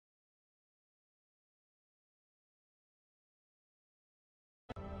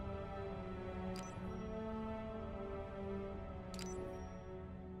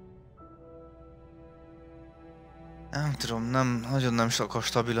Nem tudom, nagyon nem akar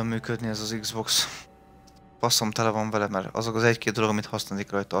stabilan működni ez az Xbox. Passzom tele van vele, mert azok az egy-két dolog, amit használni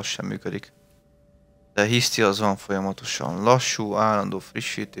rajta, az sem működik. De hiszti az van folyamatosan. Lassú, állandó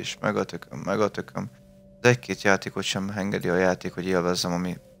frissítés, megatököm. De egy-két játékot sem engedi a játék, hogy élvezzem,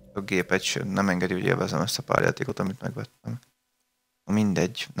 ami a gép nem engedi, hogy élvezzem ezt a pár játékot, amit megvettem. Na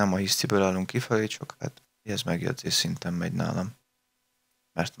mindegy, nem a hisztiből állunk kifelé, csak hát ez megjegyzés szinten megy nálam.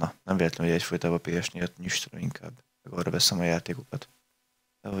 Mert na, nem véletlenül, hogy egyfolytában a PS4-et nyüstölöm inkább. Meg arra veszem a játékokat.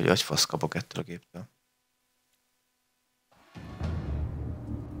 De hogy agyfasz kapok ettől a géptől.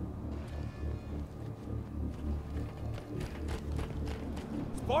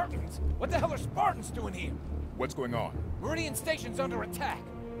 Spartans? What the hell are Spartans doing here? What's going on? Meridian Station's under attack.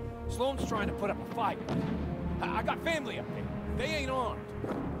 Sloane's trying to put up a fight. I got family up there. They ain't armed.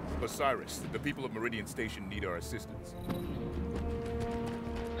 Osiris, the people of Meridian Station need our assistance.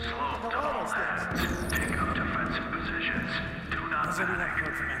 Sloane to all hands. Take up defensive positions. Do not Has anyone panic.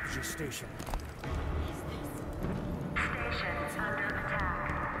 heard from Apogee Station? Stations under attack.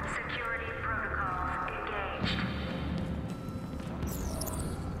 Security protocols engaged.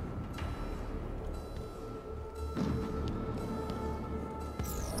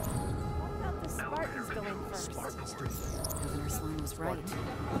 Spartans go in first. Governor Sloane was right.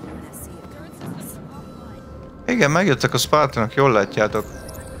 We're gonna see it come across. Igen, megjöttek a Spartanok, jól látjátok.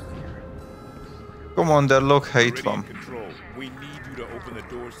 Commander Locke itt van. Meridian Control, we need you to open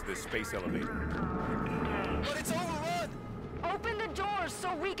the doors to the space elevator. But it's overrun! Open the doors so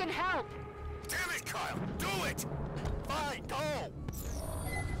we can help! Damn it, Kyle! Do it! Fine, go!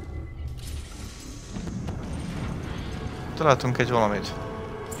 Találtunk egy valamit.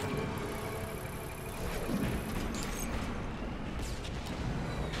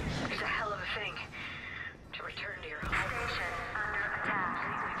 It's a hell of a thing to return to your home. Station under attack.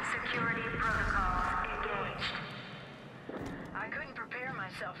 Security protocols engaged. I couldn't prepare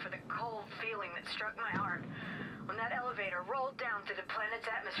myself for the cold feeling that struck my heart when that elevator rolled down through the planet's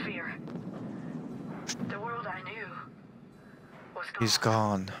atmosphere. The world I knew was gone. He's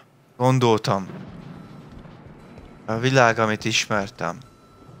gone. Gondoltam. A világ, amit ismertem.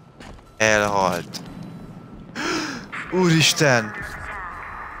 Elhalt. Úristen!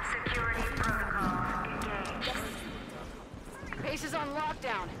 Security protocols engaged. Base is on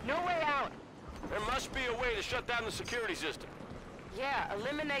lockdown. No way out. There must be a way to shut down the security system. Yeah,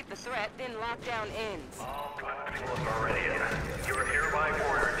 eliminate the threat, then lockdown ends. All people of Meridian, you are hereby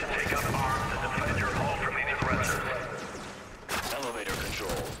ordered to take up arms and defend your home from any threats. Elevator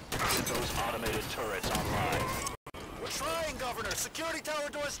control. Get those automated turrets online. We're trying, Governor! Security tower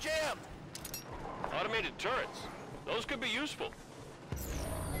door's jammed! Automated turrets? Those could be useful.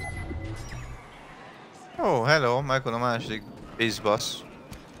 Oh, hello, megvan a másik bizbasz.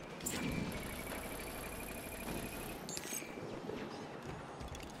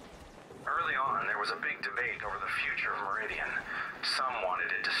 Early on, there was a big debate over the future of Meridian. Some wanted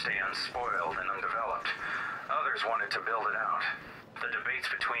it to stay unspoiled and undeveloped. Others wanted to build it out. The debates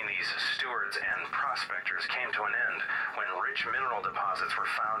between these stewards and prospectors came to an end when rich mineral deposits were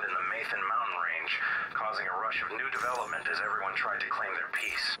found in the Mathan mountain range, causing a rush of new development as everyone tried to claim their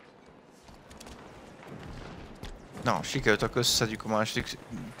peace. Na, sikerült, akkor összeszedjük a második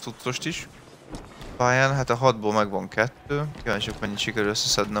cuccost is. Pályán, hát a 6-ból megvan 2. Kíváncsiak, mennyit sikerül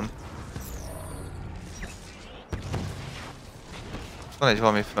összeszednem. Van egy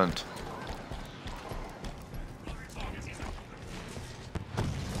valami fönt.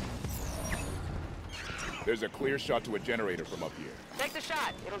 There's a clear shot to a generator from up here. Take the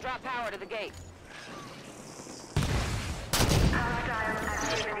shot. It'll drop power to the gate. Hostile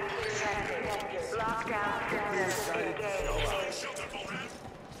activity detected. Lockdown systems engaged. Power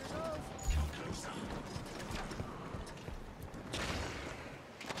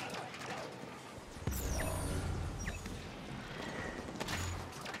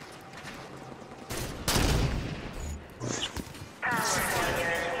failure.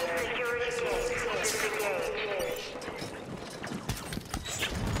 Security gate disengaged.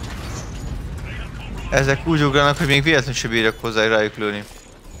 Ezek úgy ugranak, hogy még véletlenül sem bírjak hozzá rájuk lőni.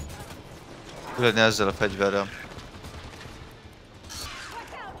 Lőni ezzel a fegyverrel.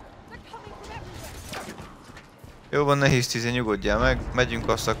 Jó van, nehéz tízé, nyugodjál meg. Megyünk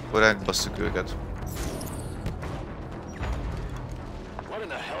azt, akkor elbasszuk őket. What in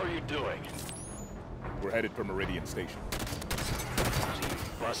the hell are you doing? We're headed for Meridian Station.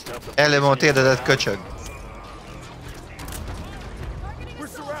 Bust up the Ellém a térdedet, köcsög. We're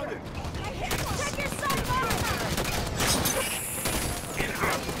surrounded! Check your sight! Hit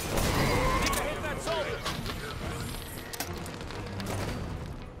that soldier!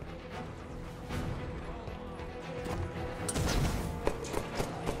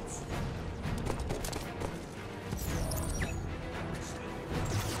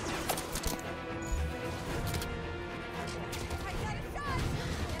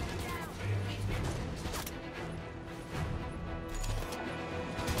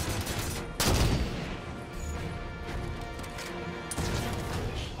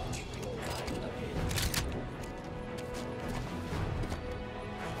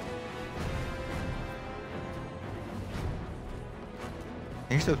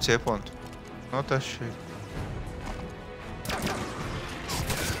 Nincs több célpont? Na tessék.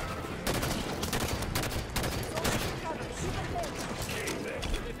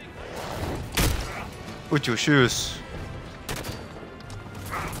 Kutyú, sülsz!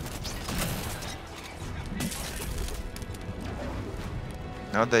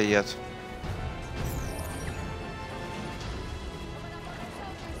 Na de ilyet.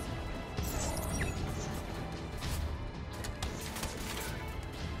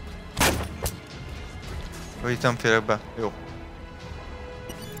 Hogy itt nem férek be. Jó.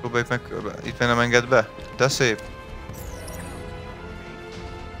 Próbáljuk meg körbe. Itt még nem enged be. De szép.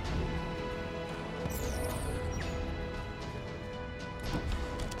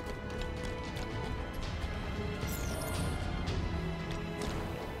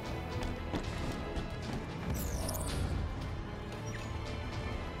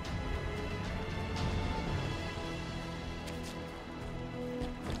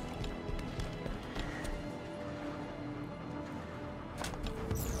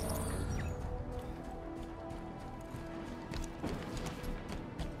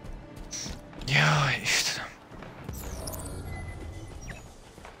 Jaj, Istenem.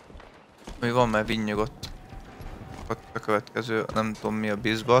 Még van már vinnyogott. A következő, nem tudom mi a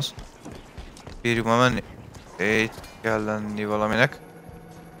bizbasz. Bírjuk már menni? Itt kell lenni valaminek.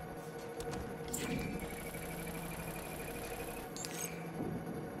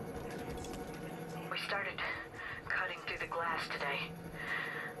 We started cutting through the glass today.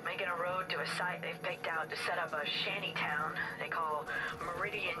 Making a road to a site they've picked out to set up a shanty town they call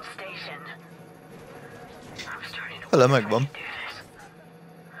Meridian Station. I'm starting to Hello, wonder if I megvan. should do this.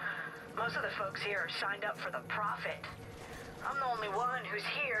 Most of the folks here are signed up for the profit. I'm the only one who's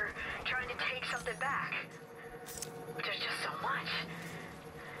here trying to take something back. But there's just so much.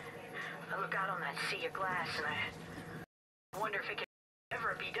 I look out on that sea of glass and I wonder if it can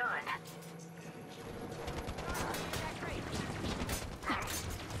ever be done.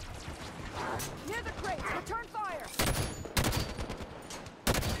 Near the crate! Return fire!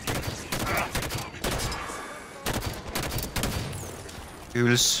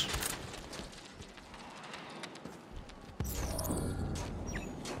 Ülsz.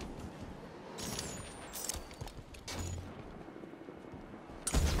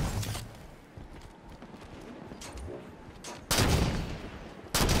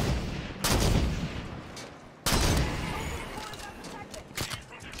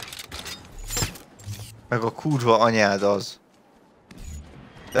 Meg a kurva anyád az.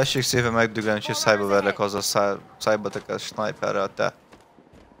 Tessék szépen megdögleni, hogy szájba verlek azzal szájba teked sniperrel, te.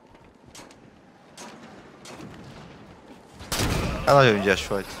 Hát nagyon ügyes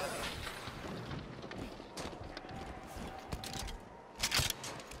vagy.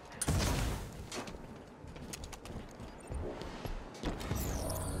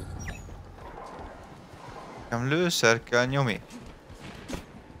 Nem lőszer kell nyomi.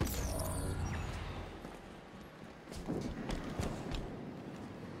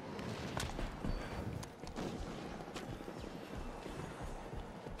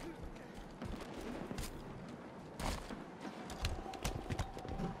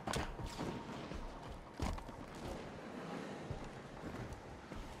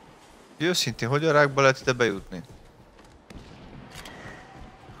 Őszintén, hogy a rákba lehet ide bejutni?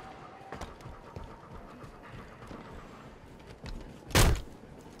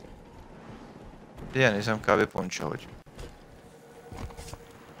 Ilyen nézem kb. Pont sehogy.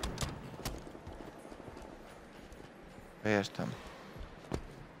 Értem.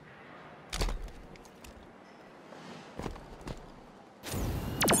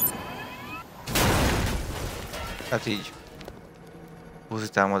 Hát így. Húzi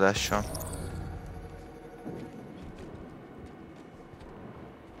támadással.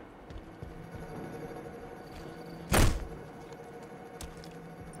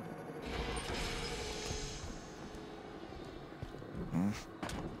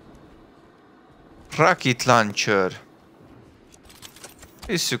 Rocket Launcher.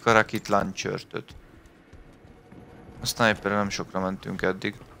 Visszük a Rocket Launcher-töt. A sniperre nem sokra mentünk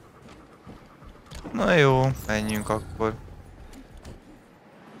eddig. Na jó, menjünk akkor.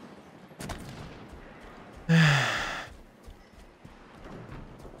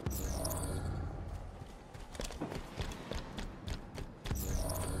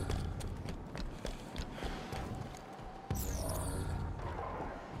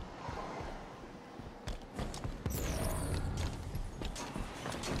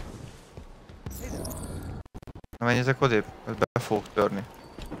 Na menjetek odébb, ez be fog törni.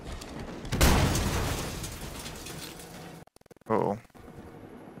 Ó.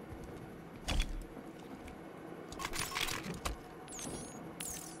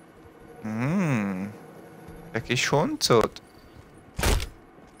 Egy kis honcot?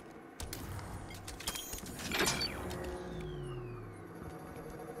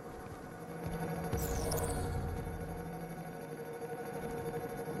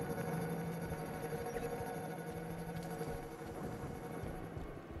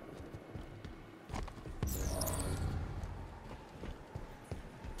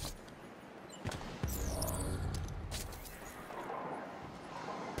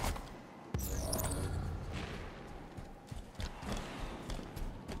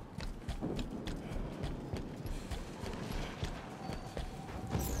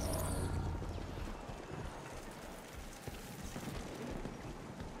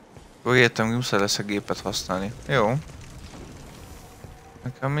 Akkor értem, hogy muszáj lesz a gépet használni. Jó.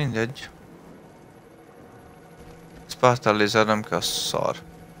 Nekem mindegy. Spartan laser nem kell, szar.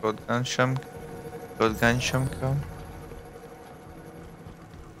 Shotgun sem kell.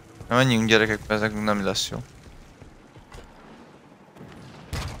 Na menjünk gyerekek, mert ez nem lesz jó.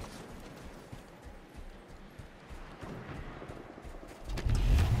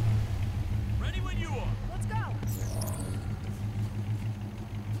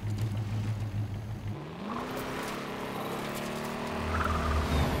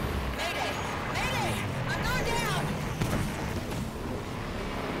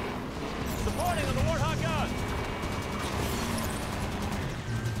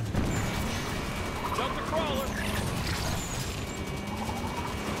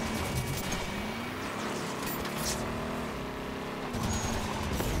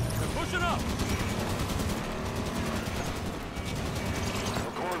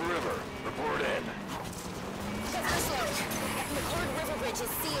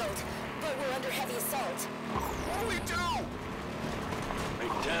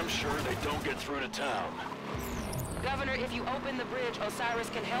 Governor, if you open the bridge, Osiris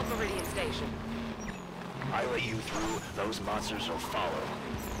can help Meridian Station. I let you through, those monsters will follow.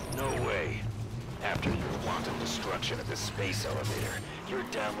 No way. After your wanton destruction of the space elevator, you're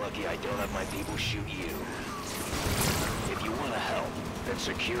damn lucky I don't have my people shoot you. If you want to help, then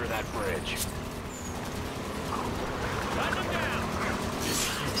secure that bridge. Gun them down!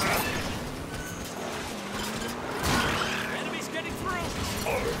 Enemy's getting through!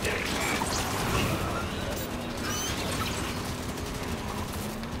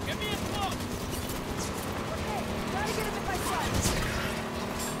 Give me a smoke! Okay, gotta get it to my sight.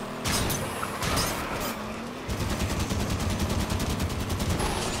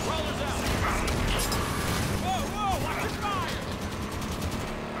 Crawler's out! Whoa, whoa! Watch your fire!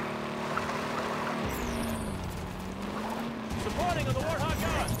 Supporting on the Warthog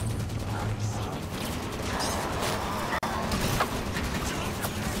gun!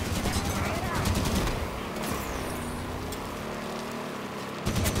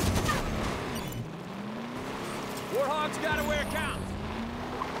 Warthog's got it where it counts!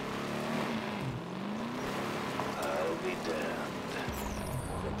 I'll be damned.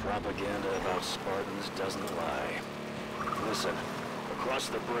 The propaganda about Spartans doesn't lie. Listen, across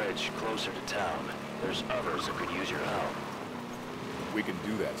the bridge, closer to town, there's others that could use your help. We can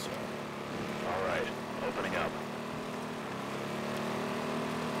do that, sir. All right, opening up.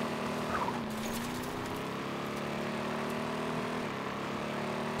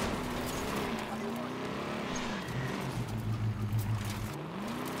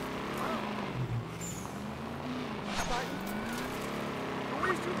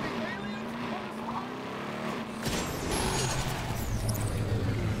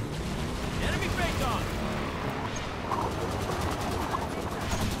 Enemy face on!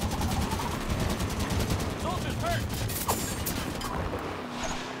 Soldiers hurt!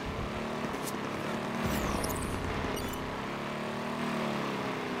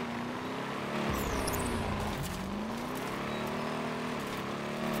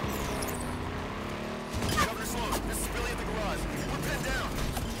 Governor Sloan, this is Billy at the garage. We're pinned down.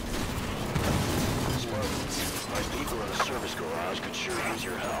 Spartans, my people in the service garage could sure use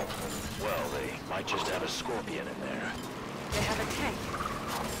your help. Well, they might just have a scorpion in there. They have a tank.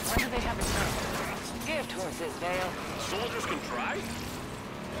 Why do they have a tank? Gift horses, Vale. Soldiers can try?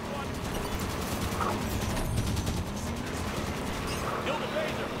 Kill the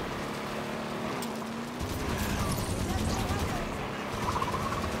phaser!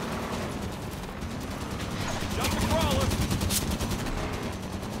 Jump the crawler!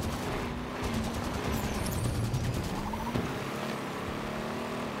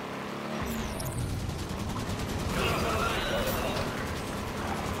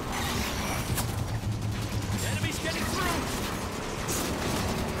 Enemy's getting through!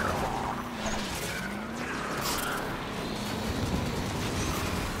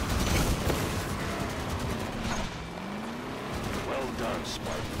 done,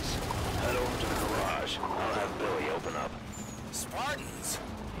 Spartans. Head over to the garage. I'll have Billy open up. Spartans?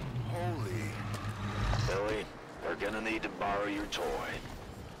 Holy... Billy, we're gonna need to borrow your toy.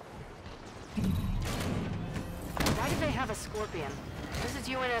 Why do they have a Scorpion? This is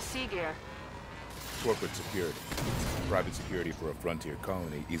UNSC gear. Corporate security. Private security for a frontier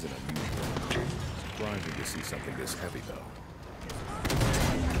colony isn't unusual. Surprising to see something this heavy, though.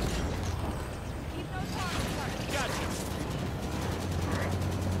 Gotcha.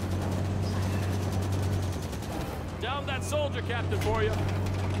 Down that soldier captain for you.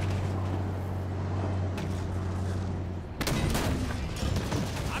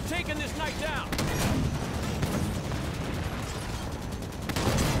 I'm taking this night down.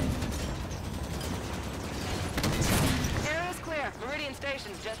 Area's clear. Meridian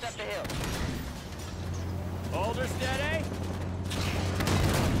Station's just up the hill. Hold her steady.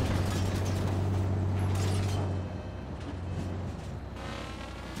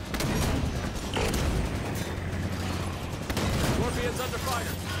 Scorpion's under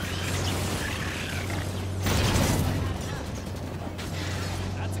fire.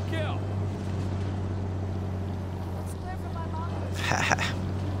 That's a kill. Haha.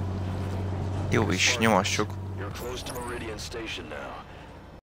 Jó is, nyomassuk. You're close to Meridian Station now.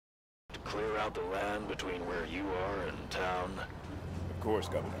 To clear out the land between where you are and town. Of course,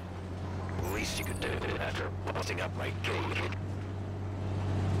 Governor. The least you could do after busting up my gate.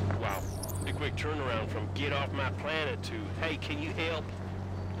 Wow. A quick turnaround from get off my planet to, hey, can you help?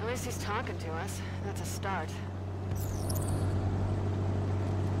 At least he's talking to us. That's a start.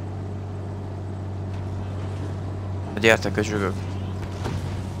 Gyertek, köcsögök.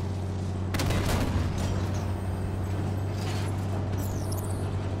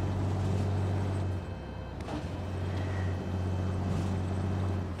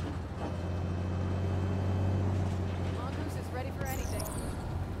 Mongoose is ready for anything.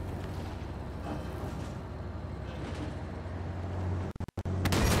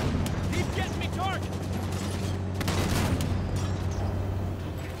 Keep getting me target.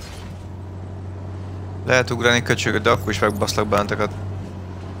 Lehet ugrani, köcsögök, de akkor is megbaszlak benneteket.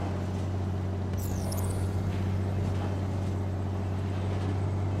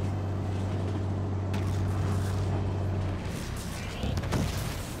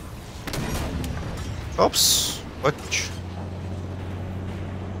 Ops! Bocs!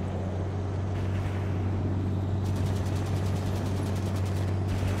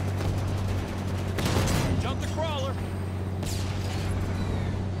 Jump the crawler.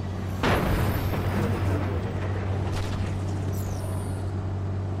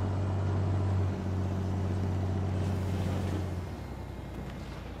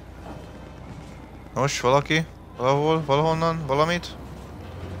 Nos, valaki? Valahol? Valahonnan? Valamit?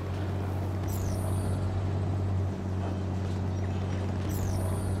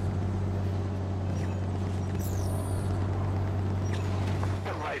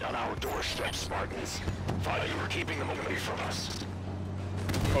 They're right on our doorstep, Spartans. Thought you were keeping them away from us.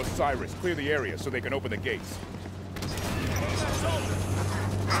 Osiris, clear the area so they can open the gates.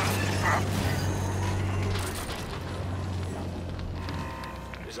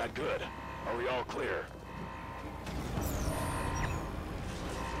 Is that good? Are we all clear?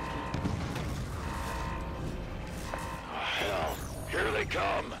 Oh, hell. Here they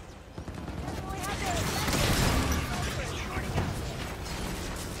come.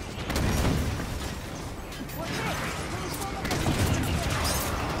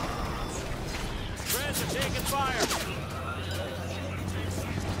 Friends are taking fire.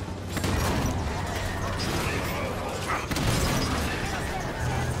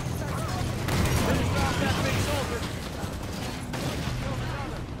 Finish off that big soldier.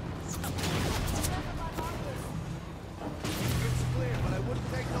 It's clear, but I wouldn't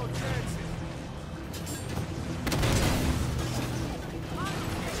take no chances.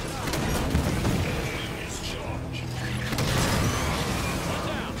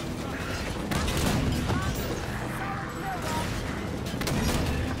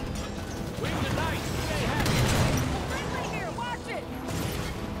 Wing the knights. Stay happy. Friendly here, watch it!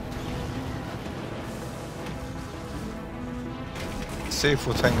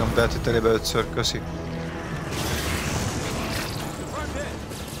 Szétfut engem beltitelébe 5-ször, köszi. Front head.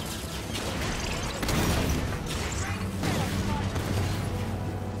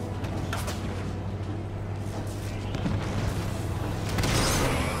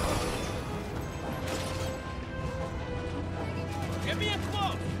 Get me in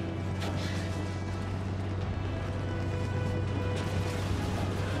close.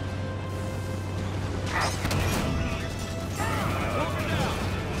 Over down.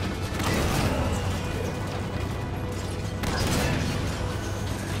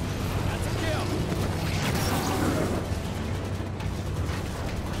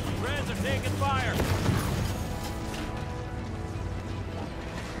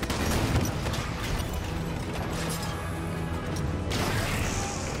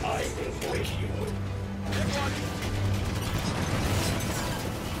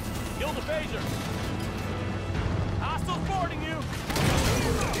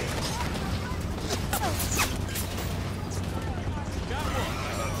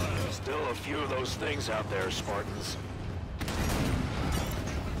 those things out there, Spartans?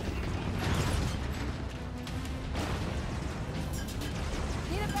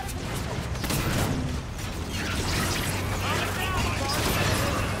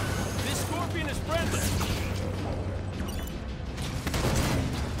 This scorpion is friendly.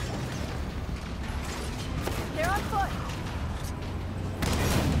 They're on foot.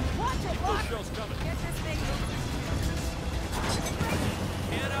 Watch it, Bull watch. shell's coming. Get this thing moving.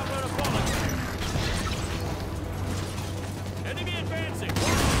 Can't outrun a bullet. Enemy advancing.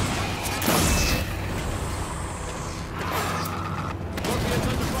 Scorpion's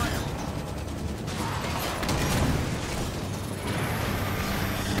under fire.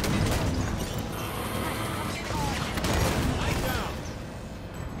 Light down.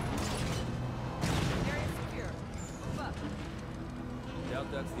 Area secure. Move up.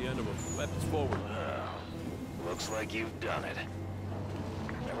 Doubt that's the end of them. Weapons forward. Looks like you've done it.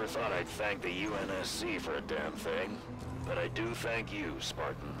 Never thought I'd thank the UNSC for a damn thing, but I do thank you,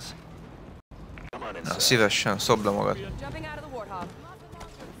 Spartans. Come on Na, inside. szívesen, szobd le magad. Jumping out of the Warthog.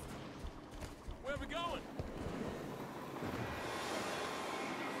 Where are we going?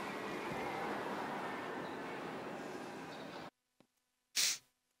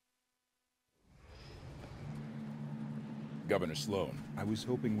 Governor Sloan, I was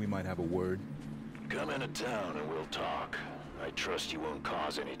hoping we might have a word. Come into town and we'll talk. I trust you won't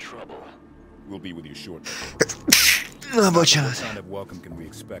cause any trouble. We'll be with you shortly. Na, What bocsánat. kind of welcome can we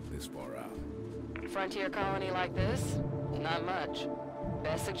expect this far out? Frontier colony like this? Not much.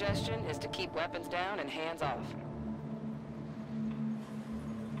 Best suggestion is to keep weapons down and hands off.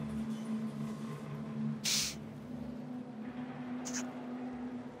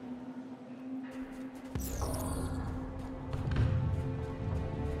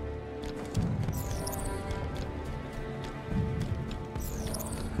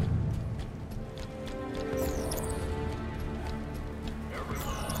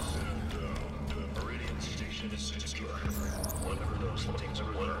 Meridian Station is secure. Whatever those things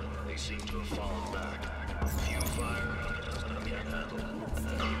were, they seem to have fallen back. Few fire, again handled.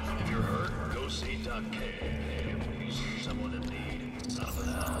 If you're hurt, go see Doc K. Please, someone in need. Not for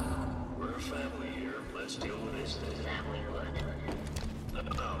now. We're a family here. Let's deal with this. Family what?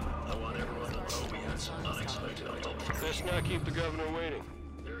 No, I want everyone to know we had some unexpected help. Let's not keep the governor waiting.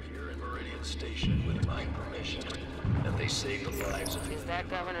 They're here in Meridian Station with my permission, and they saved the lives of Is that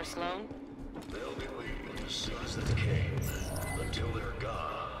Governor Sloan? They'll be leaving as soon as they came. Until they're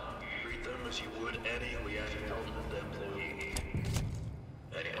gone, treat them as you would any government employee.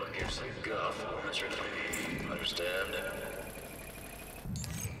 Anyone gives them guff or fee. Understand?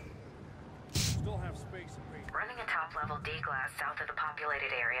 Still have space and range. Running a top-level D-glass south of the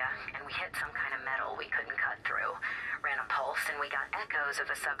populated area, and we hit some kind of metal we couldn't cut through. Ran a pulse, and we got echoes of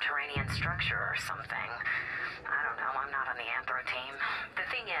a subterranean structure or something. I don't know, I'm not on the anthro team. The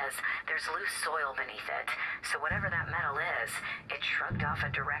thing is, there's loose soil beneath it, so whatever that metal is, it shrugged off a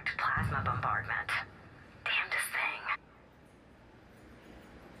direct plasma bombardment. Damnedest thing.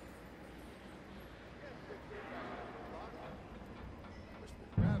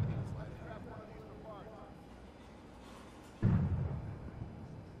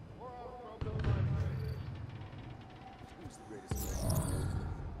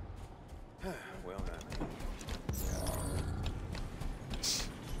 Well, now.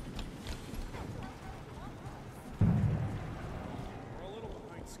 We're a little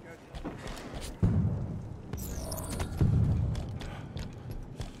behind schedule.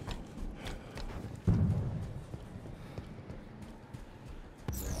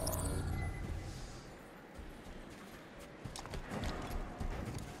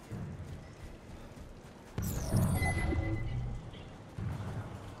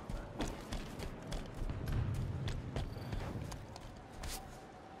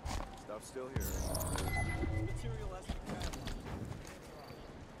 Stuff's still here. Material as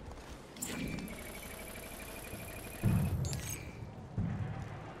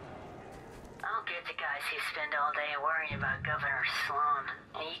I'll get the guys who spend all day worrying about Governor Sloan.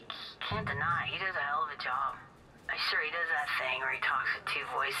 You can't deny he does a hell of a job. Sure, he does that thing where he talks with two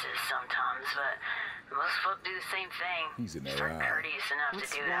voices sometimes, but most folk do the same thing. He's in Just their aren't eye. courteous enough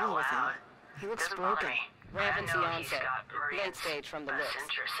What's to do it wrong out with him? loud. He looks Doesn't bother broken. me. Rampancy I know he's onset. got Meridian's Late stage from the best looks.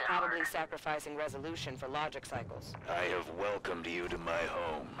 interests at Probably heart. sacrificing resolution for logic cycles. I have welcomed you to my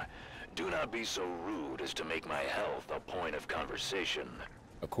home. Do not be so rude as to make my health a point of conversation.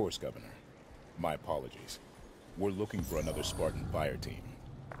 Of course, Governor. My apologies. We're looking for another Spartan fire team.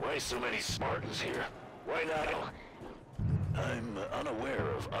 Why so many Spartans here? Why not? I'm unaware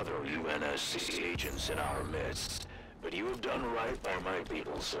of other UNSC agents in our midst, but you have done right by my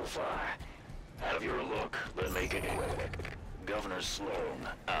people so far. Have your look. Then make it quick. Governor Sloan,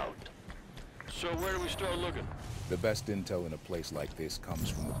 out. So where do we start looking? The best intel in a place like this comes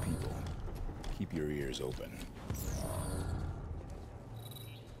from the people. Keep your ears open.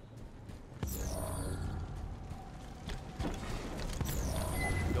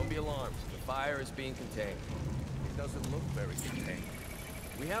 Don't be alarmed. The fire is being contained. It doesn't look very contained.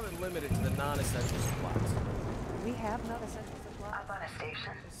 We have it limited to the non-essential supplies. We have non-essential supplies. Up on a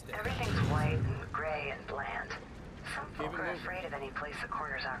station, everything's white and gray and bland. Some folk are afraid of any place the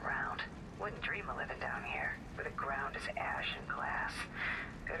corners aren't round. Wouldn't dream of living down here, where the ground is ash and glass.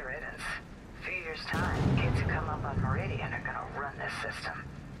 Good riddance. A few years' time, kids who come up on Meridian are gonna run this system.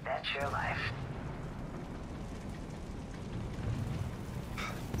 That's your life.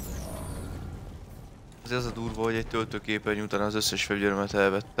 Ez a durva, hogy egy töltőképernyő után az összes fegyveremet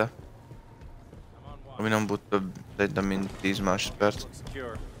elvette. Ami nem volt több, nem mint 10 másodperc.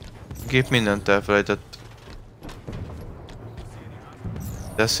 A gép mindent elfelejtett.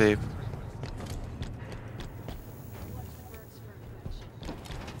 De szép.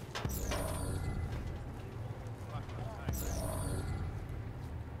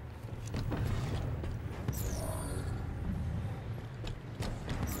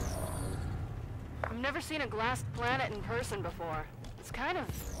 I've never seen a glassed planet in person before. It's kind of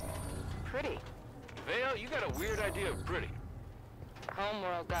pretty. Vale, you got a weird idea of pretty.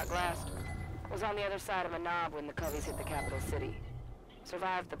 Homeworld got glassed. Was on the other side of a knob when the Coveys hit the capital city.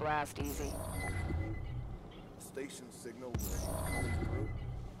 Survived the blast easy. Station signal was coming through.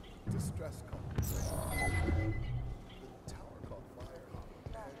 Distress call. The tower caught fire.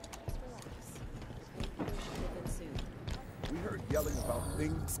 We heard yelling about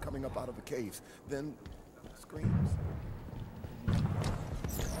things coming up out of the caves. Then screams.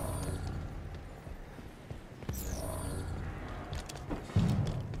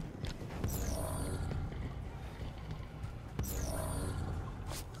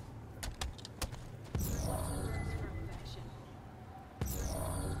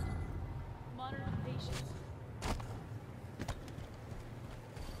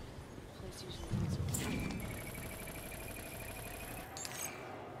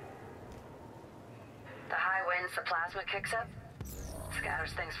 The plasma kicks up,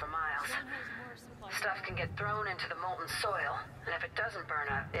 scatters things for miles. Stuff can get thrown into the molten soil, and if it doesn't burn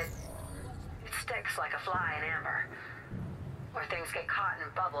up, it sticks like a fly in amber. Or things get caught in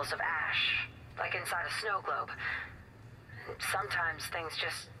bubbles of ash, like inside a snow globe. And sometimes things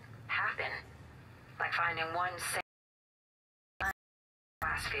just happen, like finding one single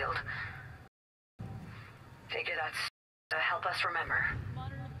glass field. Figure that's to help us remember.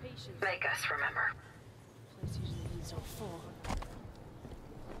 Make us remember.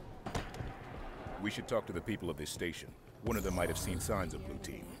 We should talk to the people of this station. One of them might have seen signs of Blue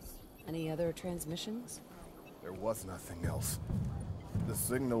Team. Any other transmissions? There was nothing else. The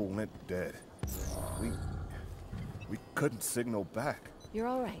signal went dead. We couldn't signal back. You're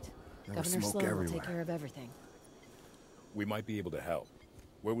all right. There was Governor smoke Sloan will everywhere. take care of everything. We might be able to help.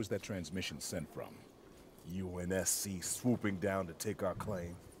 Where was that transmission sent from? UNSC swooping down to take our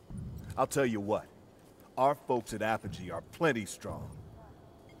claim. I'll tell you what. Our folks at Apogee are plenty strong.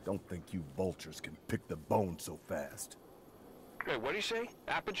 Don't think you vultures can pick the bone so fast. Hey, what do you say?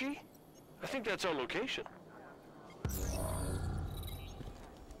 Apogee? I think that's our location.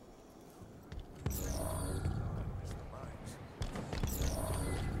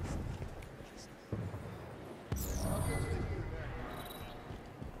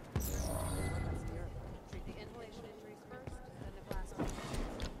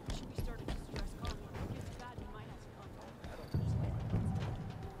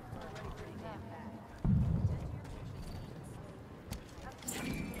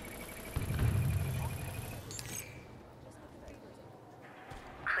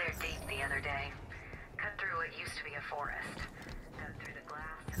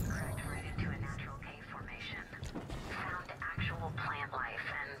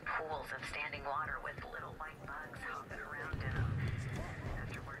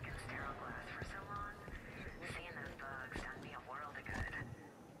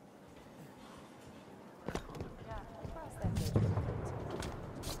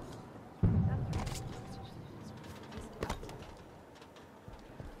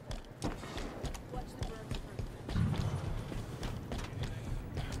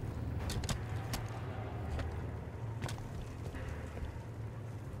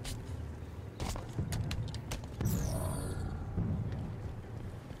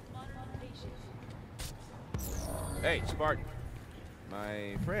 Hey, Spartan.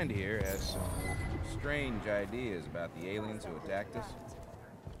 My friend here has some strange ideas about the aliens who attacked us.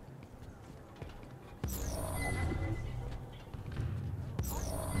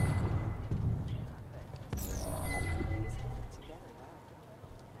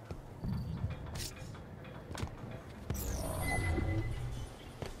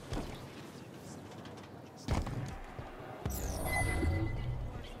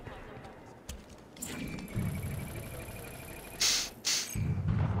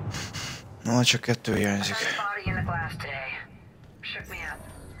 No, csak 2 hiányzik. Body in the glass today. Shook me up.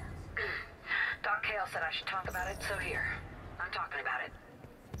 Doc Hale said I should talk about it, so here. I'm talking about it.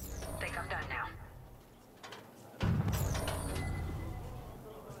 Think I'm done now.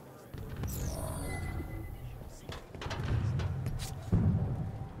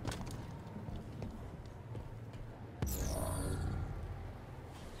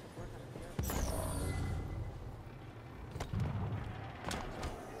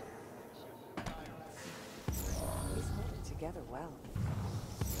 Together well.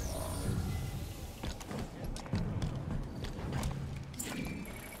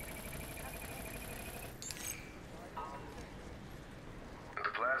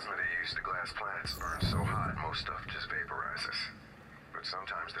 The plasma they use to glass planets burns so hot most stuff just vaporizes. But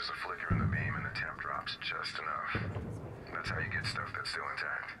sometimes there's a flicker in the beam and the temp drops just enough. That's how you get stuff that's still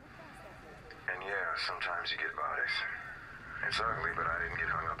intact. And yeah, sometimes you get bodies. It's ugly, but I didn't get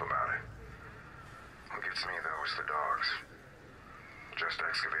hung up about it. What gets me, though, is the dogs. Just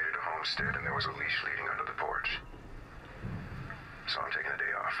excavated a homestead and there was a leash leading under the porch. So I'm taking a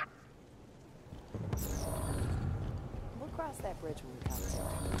day off. We'll cross that bridge when we come to it.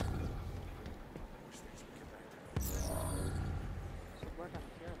 Should work on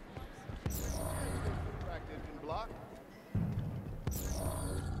the pyramids. Cracked engine block.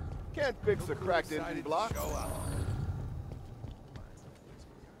 Can't fix a cracked engine block.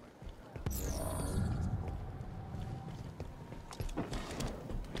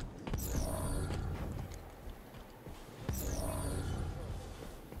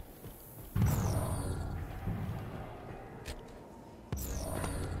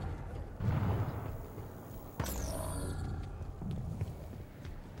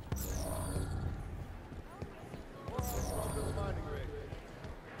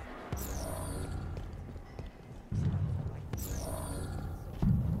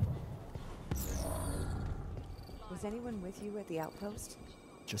 Was anyone with you at the outpost?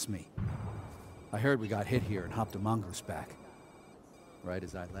 Just me. I heard we got hit here and hopped a mongoose back. Right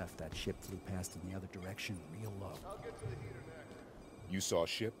as I left, that ship flew past in the other direction, real low. You saw a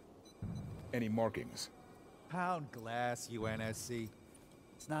ship? Any markings? Pound glass, UNSC.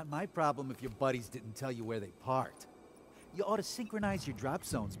 It's not my problem if your buddies didn't tell you where they parked. You ought to synchronize your drop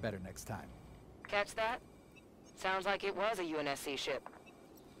zones better next time. Catch that? Sounds like it was a UNSC ship.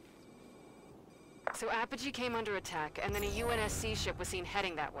 So Apogee came under attack, and then a UNSC ship was seen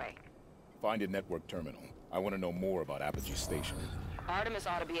heading that way. Find a network terminal. I want to know more about Apogee Station. Artemis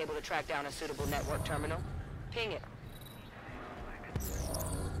ought to be able to track down a suitable network terminal. Ping it.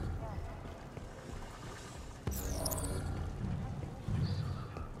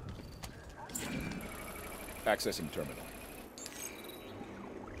 Accessing terminal.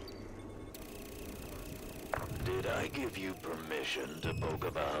 Did I give you permission to poke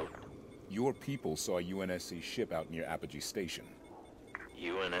about? Your people saw a UNSC ship out near Apogee Station.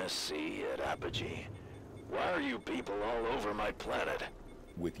 UNSC at Apogee? Why are you people all over my planet?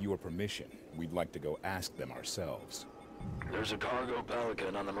 With your permission, we'd like to go ask them ourselves. There's a cargo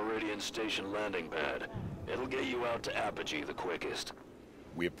Pelican on the Meridian Station landing pad. It'll get you out to Apogee the quickest.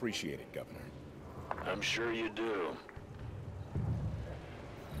 We appreciate it, Governor. I'm sure you do.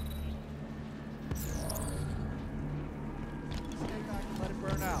 Let it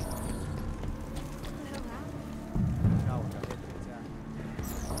burn out.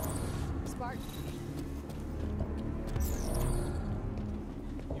 Spartan.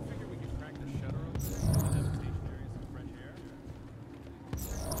 You figure we could crack the shutter open and have stationary some fresh air?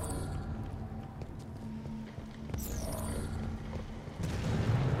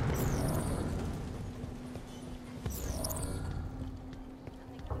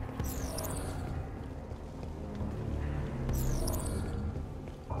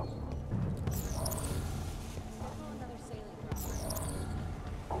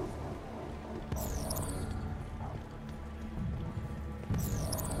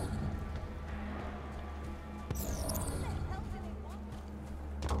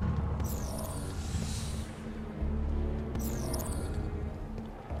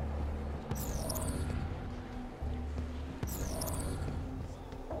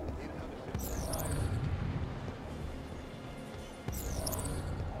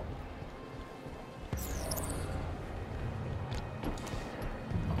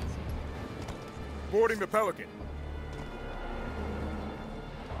 Boarding the Pelican.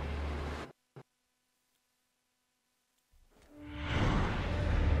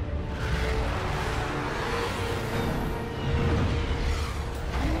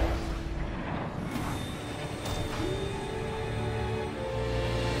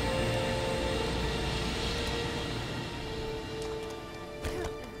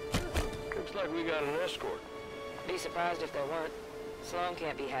 like we got an escort. Be surprised if there weren't. Sloan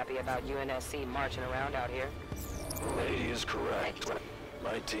can't be happy about UNSC marching around out here. Lady is correct.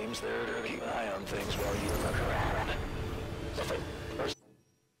 My team's there to keep an eye on things while you look around.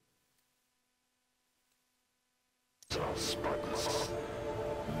 Spartans.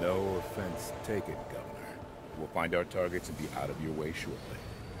 No offense taken, Governor. We'll find our targets and be out of your way shortly.